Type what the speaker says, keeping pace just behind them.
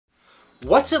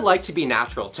What's it like to be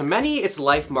natural? To many, it's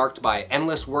life marked by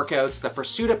endless workouts, the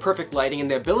pursuit of perfect lighting,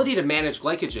 and the ability to manage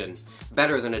glycogen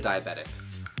better than a diabetic.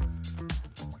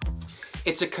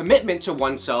 It's a commitment to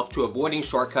oneself to avoiding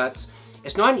shortcuts.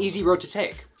 It's not an easy road to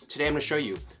take. Today I'm going to show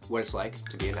you what it's like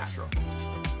to be a natural.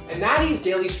 A natty's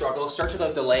daily struggle starts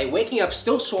without delay, waking up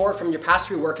still sore from your past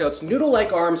 3 workouts,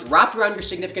 noodle-like arms wrapped around your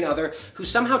significant other who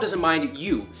somehow doesn't mind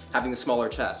you having the smaller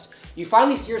chest. You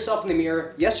finally see yourself in the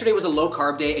mirror, yesterday was a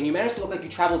low-carb day, and you managed to look like you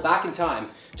traveled back in time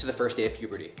to the first day of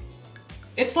puberty.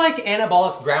 It's like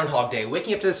anabolic Groundhog Day,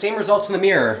 waking up to the same results in the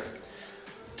mirror,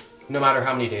 no matter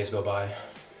how many days go by.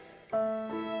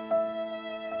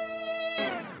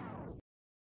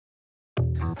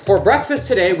 For breakfast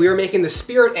today, we are making the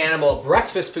spirit animal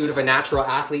breakfast food of a natural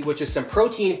athlete, which is some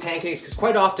protein pancakes, because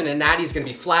quite often a natty is going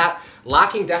to be flat,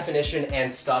 lacking definition,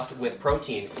 and stuffed with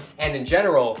protein. And in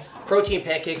general, protein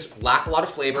pancakes lack a lot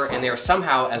of flavor, and they are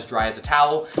somehow as dry as a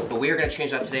towel, but we are going to change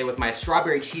that today with my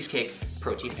strawberry cheesecake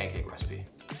protein pancake recipe.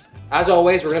 As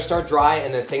always, we're going to start dry,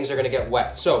 and then things are going to get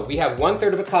wet. So we have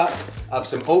 1/3 of a cup of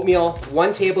some oatmeal,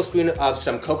 1 tablespoon of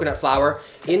some coconut flour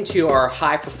into our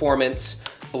high performance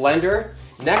blender.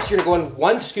 Next, you're gonna go in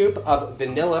 1 scoop of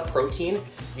vanilla protein.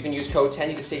 You can use code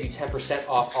TENNY to save you 10%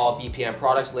 off all BPM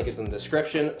products. Link is in the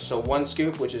description. So 1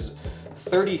 scoop, which is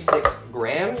 36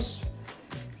 grams.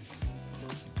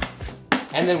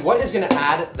 And then what is gonna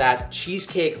add that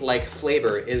cheesecake-like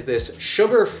flavor is this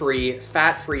sugar-free,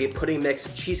 fat-free pudding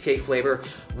mix cheesecake flavor.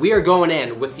 We are going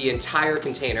in with the entire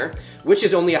container, which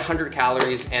is only 100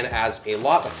 calories and adds a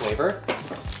lot of flavor.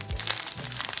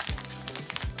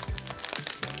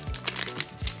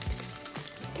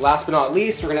 Last but not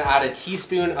least, we're gonna add a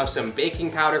teaspoon of some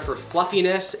baking powder for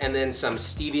fluffiness and then some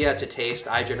stevia to taste.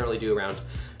 I generally do around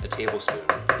a tablespoon.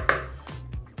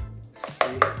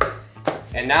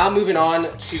 And now moving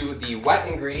on to the wet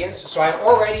ingredients. So I've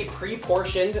already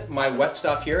pre-portioned my wet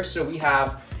stuff here. So we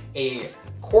have a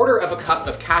 1/4 of a cup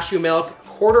of cashew milk,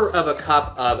 1/4 of a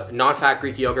cup of non-fat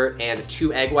Greek yogurt, and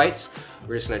 2 egg whites.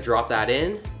 We're just gonna drop that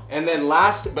in. And then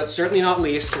last, but certainly not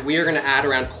least, we are gonna add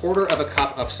around 1/4 of a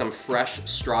cup of some fresh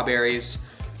strawberries.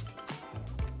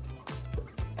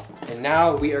 And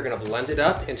now we are gonna blend it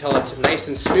up until it's nice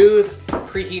and smooth,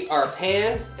 preheat our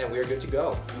pan, and we are good to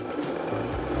go.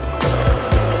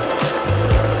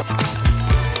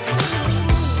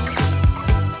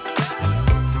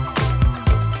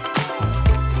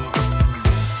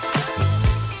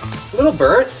 A little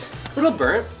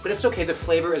burnt, but it's okay, the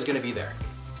flavor is gonna be there.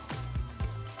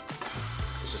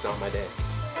 Not my day.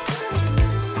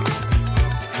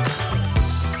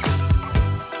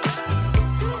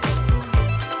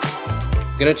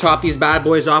 Gonna top these bad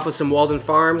boys off with some Walden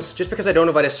Farms. Just because I don't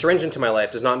invite a syringe into my life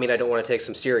does not mean I don't want to take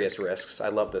some serious risks. I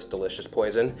love this delicious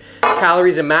poison.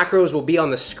 Calories and macros will be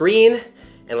on the screen,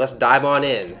 and let's dive on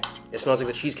in. It smells like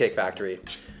the Cheesecake Factory.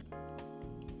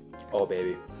 Oh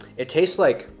baby. It tastes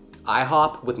like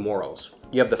IHOP with morals.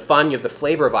 You have the fun, you have the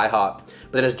flavor of IHOP,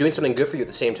 but then it's doing something good for you at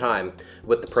the same time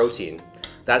with the protein.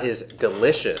 That is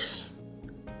delicious.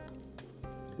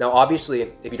 Now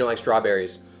obviously, if you don't like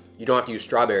strawberries, you don't have to use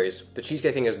strawberries. The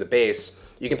cheesecake thing is the base.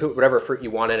 You can put whatever fruit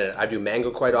you want in it. I do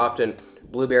mango quite often,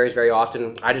 blueberries very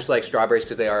often. I just like strawberries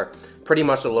because they are pretty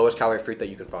much the lowest calorie fruit that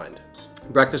you can find.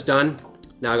 Breakfast done.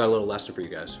 Now I got a little lesson for you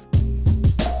guys.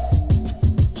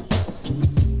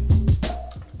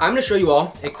 I'm gonna show you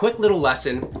all a quick little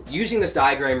lesson using this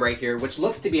diagram right here, which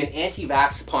looks to be an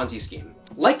anti-vax Ponzi scheme.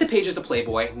 Like the pages of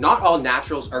Playboy, not all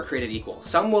naturals are created equal.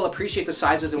 Some will appreciate the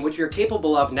sizes in which you're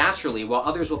capable of naturally, while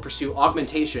others will pursue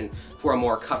augmentation for a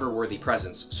more cover-worthy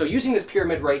presence. So using this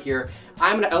pyramid right here,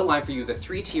 I'm gonna outline for you the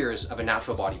 3 tiers of a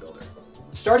natural bodybuilder.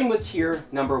 Starting with tier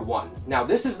number 1. Now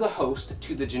this is the host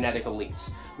to the genetic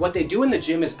elites. What they do in the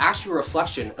gym is actually a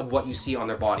reflection of what you see on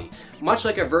their body. Much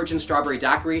like a virgin strawberry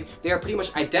daiquiri, they are pretty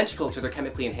much identical to their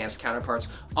chemically enhanced counterparts,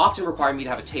 often requiring me to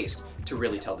have a taste to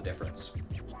really tell the difference.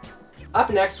 Up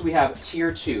next we have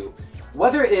tier 2.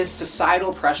 Whether it is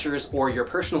societal pressures or your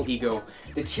personal ego,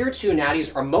 the tier 2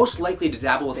 natties are most likely to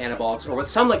dabble with anabolics, or what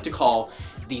some like to call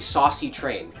the saucy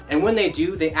train. And when they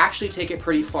do, they actually take it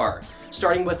pretty far.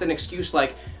 Starting with an excuse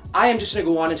like, I am just gonna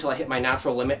go on until I hit my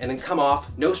natural limit and then come off,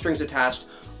 no strings attached,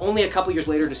 only a couple years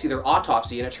later to see their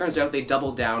autopsy, and it turns out they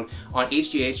doubled down on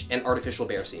HGH and artificial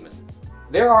bear semen.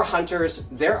 There are hunters,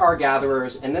 there are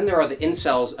gatherers, and then there are the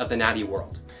incels of the natty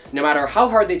world. No matter how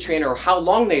hard they train or how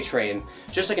long they train,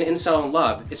 just like an incel in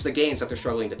love, it's the gains that they're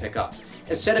struggling to pick up.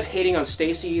 Instead of hating on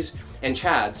Stacy's and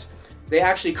Chad's, they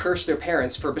actually curse their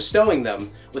parents for bestowing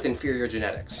them with inferior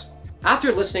genetics.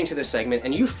 After listening to this segment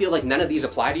and you feel like none of these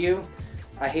apply to you,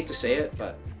 I hate to say it,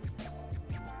 but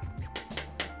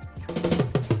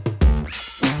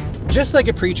Just like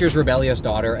a preacher's rebellious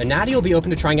daughter, a natty will be open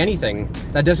to trying anything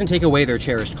that doesn't take away their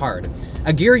cherished card.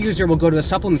 A gear user will go to a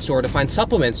supplement store to find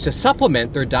supplements to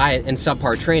supplement their diet and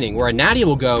subpar training, where a natty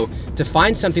will go to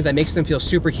find something that makes them feel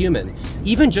superhuman,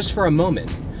 even just for a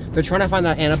moment. They're trying to find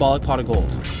that anabolic pot of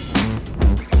gold.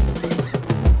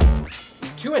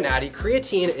 To a natty,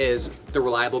 creatine is the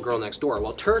reliable girl next door,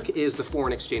 while Turk is the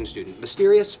foreign exchange student,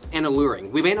 mysterious and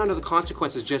alluring. We may not know the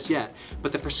consequences just yet,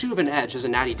 but the pursuit of an edge is a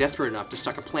natty desperate enough to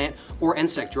suck a plant or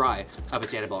insect dry of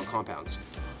its anabolic compounds.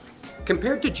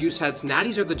 Compared to juice heads,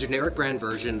 natties are the generic brand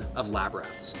version of lab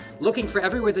rats, looking for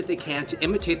every way that they can to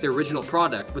imitate the original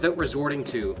product without resorting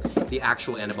to the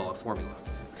actual anabolic formula.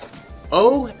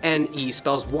 O-N-E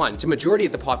spells one to majority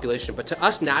of the population, but to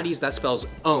us natties that spells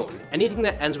own. Anything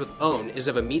that ends with own is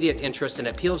of immediate interest and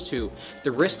appeals to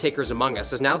the risk takers among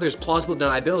us, as now there's plausible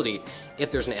deniability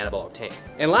if there's an anabolic tank.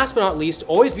 And last but not least,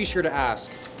 always be sure to ask,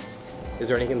 is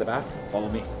there anything in the back? Follow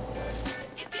me.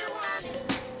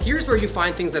 Here's where you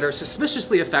find things that are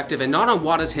suspiciously effective and not on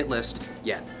WADA's hit list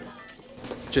yet.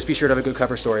 Just be sure to have a good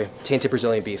cover story. Tainted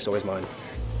Brazilian beef's always mine.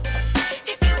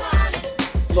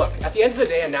 Look, at the end of the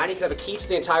day, a natty could have a key to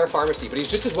the entire pharmacy, but he's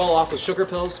just as well off with sugar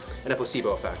pills and a placebo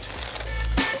effect.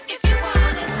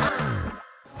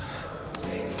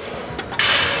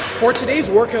 For today's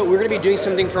workout, we're gonna be doing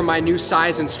something from my new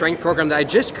size and strength program that I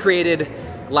just created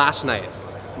last night.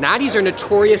 Natties are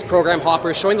notorious program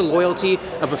hoppers, showing the loyalty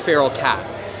of a feral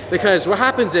cat. Because what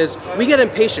happens is, we get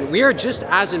impatient. We are just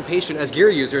as impatient as gear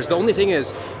users. The only thing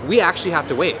is, we actually have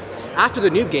to wait. After the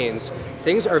noob gains,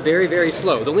 things are very, very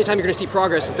slow. The only time you're gonna see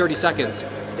progress in 30 seconds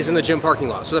is in the gym parking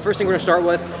lot. So the first thing we're gonna start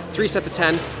with, 3 sets of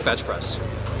 10, bench press.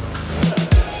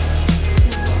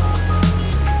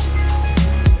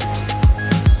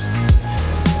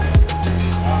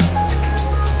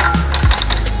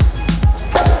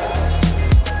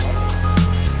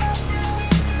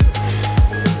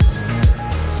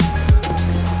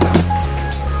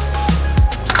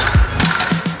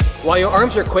 While your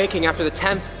arms are quaking after the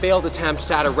 10th failed attempt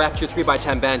to add a rep to your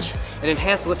 3x10 bench, an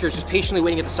enhanced lifter is just patiently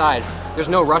waiting at the side. There's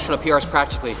no rush on a PR, is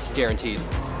practically guaranteed.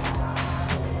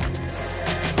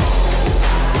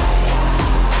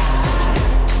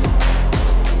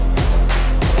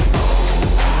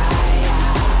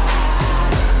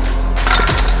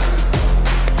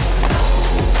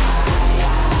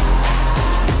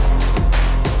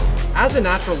 As a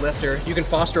natural lifter, you can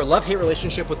foster a love-hate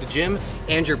relationship with the gym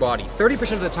and your body.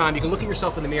 30% of the time, you can look at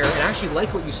yourself in the mirror and actually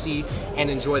like what you see and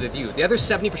enjoy the view. The other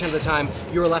 70% of the time,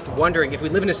 you are left wondering if we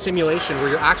live in a simulation where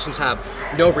your actions have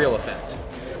no real effect.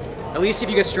 At least if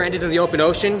you get stranded in the open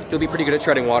ocean, you'll be pretty good at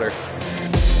treading water.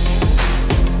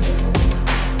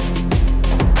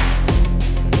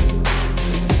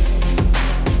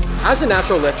 As a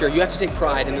natural lifter, you have to take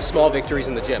pride in the small victories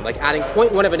in the gym, like adding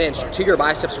 0.1 of an inch to your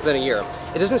biceps within a year.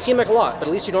 It doesn't seem like a lot, but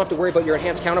at least you don't have to worry about your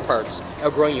enhanced counterparts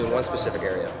outgrowing you in one specific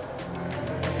area.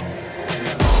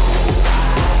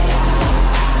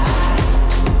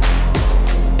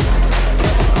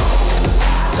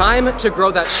 Time to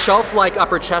grow that shelf-like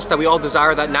upper chest that we all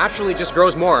desire that naturally just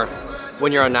grows more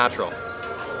when you're unnatural.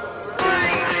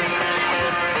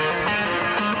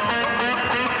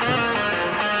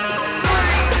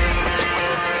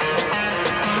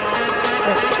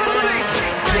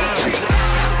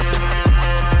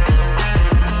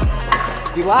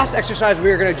 The last exercise we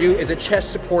are going to do is a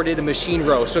chest-supported machine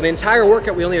row. So the entire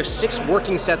workout, we only have 6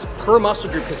 working sets per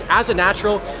muscle group, because as a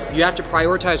natural, you have to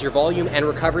prioritize your volume and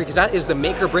recovery, because that is the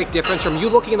make or break difference from you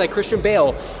looking like Christian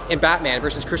Bale in Batman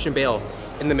versus Christian Bale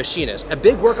in The Machinist. A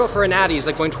big workout for a natty is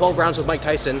like going 12 rounds with Mike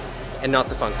Tyson, and not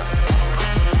the fun kind.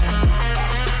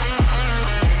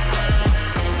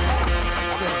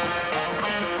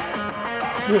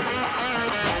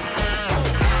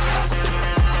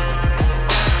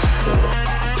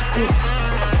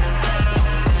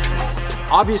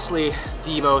 Obviously,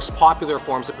 the most popular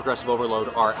forms of progressive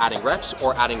overload are adding reps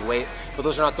or adding weight, but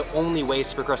those are not the only ways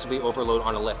to progressively overload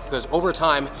on a lift, because over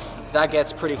time, that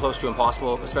gets pretty close to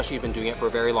impossible, especially if you've been doing it for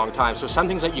a very long time. So some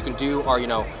things that you can do are,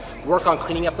 work on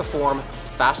cleaning up the form,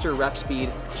 faster rep speed,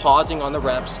 pausing on the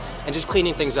reps, and just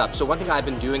cleaning things up. So one thing I've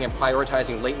been doing and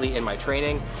prioritizing lately in my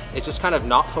training is just kind of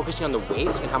not focusing on the weight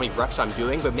and how many reps I'm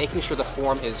doing, but making sure the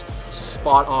form is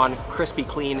spot on, crispy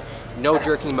clean, no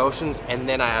jerking motions, and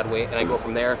then I add weight and I go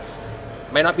from there.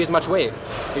 Might not be as much weight,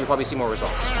 but you'll probably see more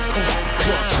results.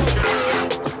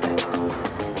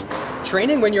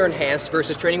 Training when you're enhanced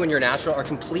versus training when you're natural are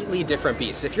completely different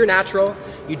beasts. If you're natural,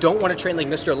 you don't want to train like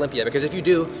Mr. Olympia, because if you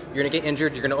do, you're gonna get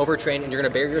injured, you're gonna overtrain, and you're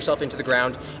gonna bury yourself into the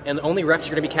ground, and the only reps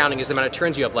you're gonna be counting is the amount of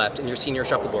turns you have left in your senior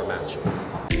shuffleboard match.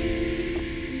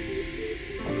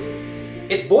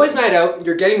 It's boys' night out,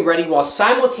 you're getting ready while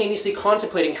simultaneously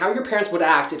contemplating how your parents would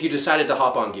act if you decided to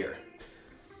hop on gear.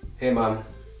 Hey Mom,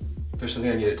 there's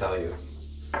something I need to tell you.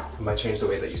 It might change the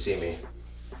way that you see me.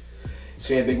 It's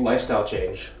gonna be a big lifestyle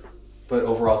change, but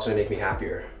overall it's gonna make me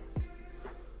happier.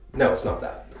 No, it's not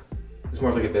that. It's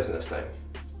more like a business thing.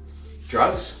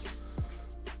 Drugs?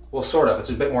 Well, sort of. It's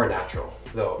a bit more natural,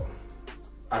 though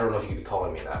I don't know if you could be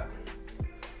calling me that.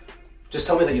 Just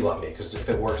tell me that you love me, because if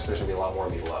it works, there's gonna be a lot more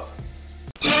of me to love.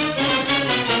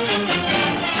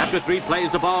 After 3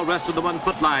 plays, the ball rests on the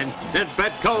 1-foot line. Then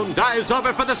Fred Cone dives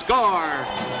over for the score.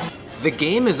 The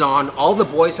game is on, all the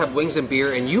boys have wings and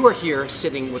beer, and you are here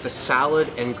sitting with a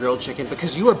salad and grilled chicken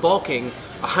because you are bulking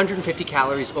 150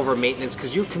 calories over maintenance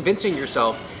because you're convincing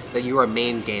yourself that you are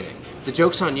main gaining. The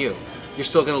joke's on you. You're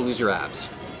still gonna lose your abs.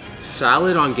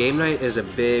 Salad on game night is a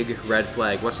big red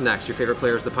flag. What's next? Your favorite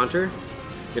player is the punter?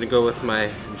 I'm gonna go with my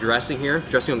dressing here,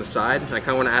 dressing on the side. I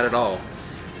kinda wanna add it all.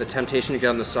 The temptation to get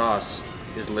on the sauce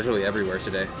is literally everywhere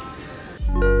today.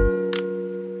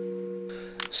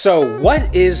 So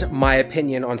what is my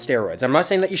opinion on steroids? I'm not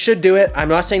saying that you should do it. I'm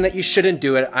not saying that you shouldn't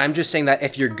do it. I'm just saying that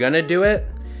if you're gonna do it,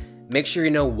 make sure you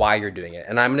know why you're doing it.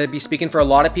 And I'm gonna be speaking for a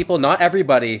lot of people, not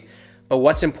everybody, but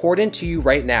what's important to you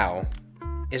right now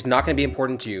is not gonna be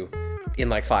important to you in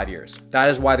like 5 years. That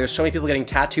is why there's so many people getting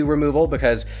tattoo removal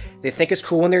because they think it's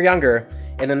cool when they're younger,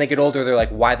 and then they get older, they're like,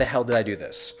 why the hell did I do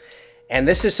this? And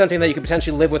this is something that you could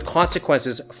potentially live with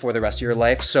consequences for the rest of your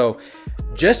life. So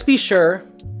just be sure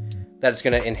that it's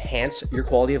gonna enhance your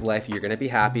quality of life, you're gonna be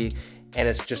happy, and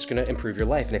it's just gonna improve your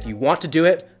life. And if you want to do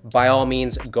it, by all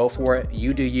means, go for it.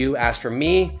 You do you. As for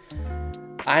me,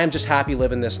 I am just happy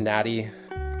living this natty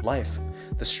life.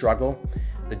 The struggle,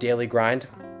 the daily grind,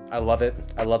 I love it.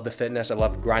 I love the fitness. I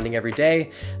love grinding every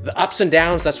day. The ups and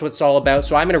downs, that's what it's all about.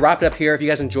 So I'm gonna wrap it up here. If you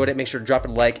guys enjoyed it, make sure to drop it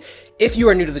a like. If you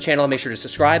are new to the channel, make sure to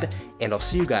subscribe, and I'll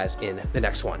see you guys in the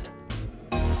next one.